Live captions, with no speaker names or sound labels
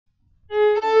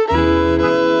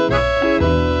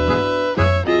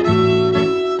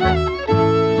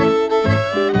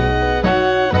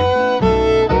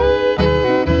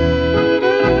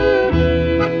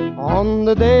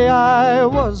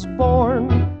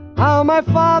my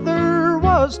father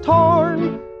was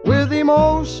torn with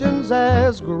emotions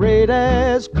as great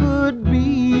as could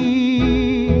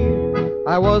be.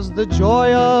 I was the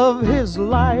joy of his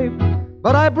life,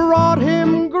 but I brought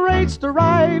him great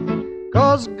strife,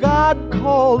 'cause God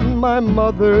called my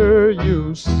mother,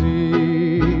 you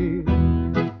see.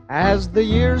 As the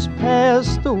years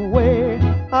passed away,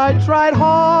 I tried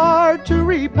hard to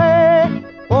repay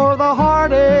for the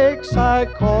heartaches I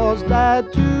caused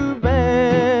Dad to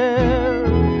bear.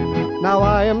 Now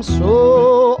I am so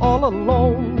all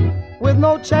alone, with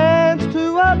no chance to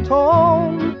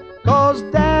atone, 'cause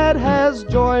Dad has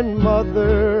joined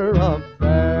Mother up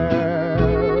there.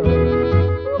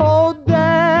 Oh,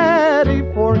 Daddy,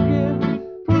 forgive,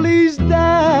 please,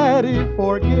 Daddy,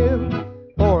 forgive,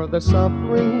 for the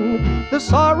suffering, the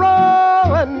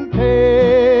sorrow and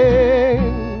pain.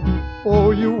 Oh,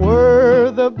 you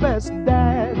were the best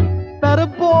dad that a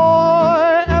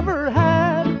boy ever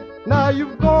had. Now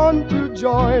you've gone to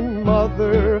join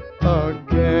Mother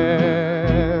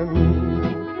again.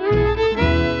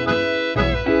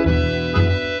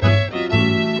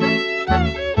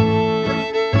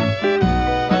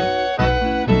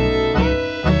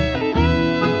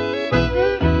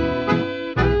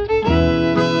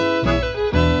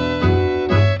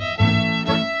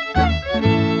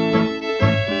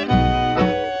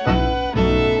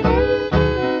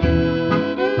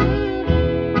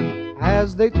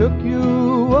 As they took you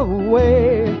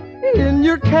away in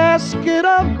your casket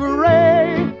of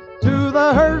gray to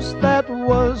the hearse that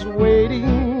was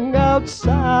waiting outside,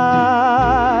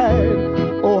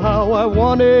 oh, how I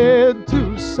wanted to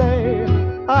say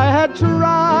I had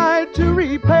tried to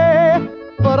repay,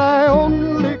 but I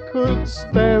only could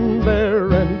stand there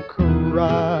and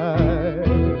cry.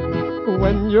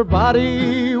 When your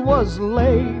body was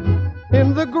laid in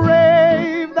the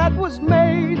grave that was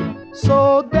made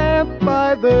so damp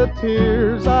by the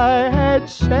tears I had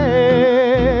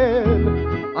shed,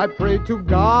 I prayed to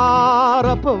God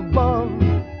up above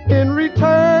in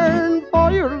return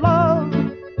for your love.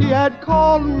 He had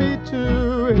called me to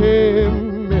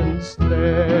him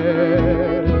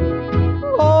instead.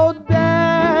 Oh,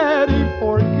 Daddy,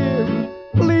 forgive,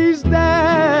 please,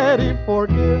 Daddy,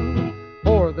 forgive,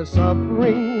 for the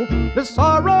suffering, the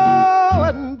sorrow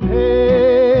and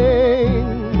pain.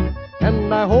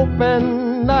 And I hope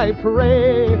and I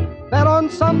pray that on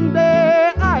some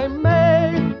day I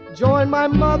may join my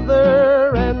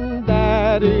mother and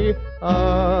Daddy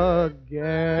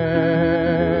again.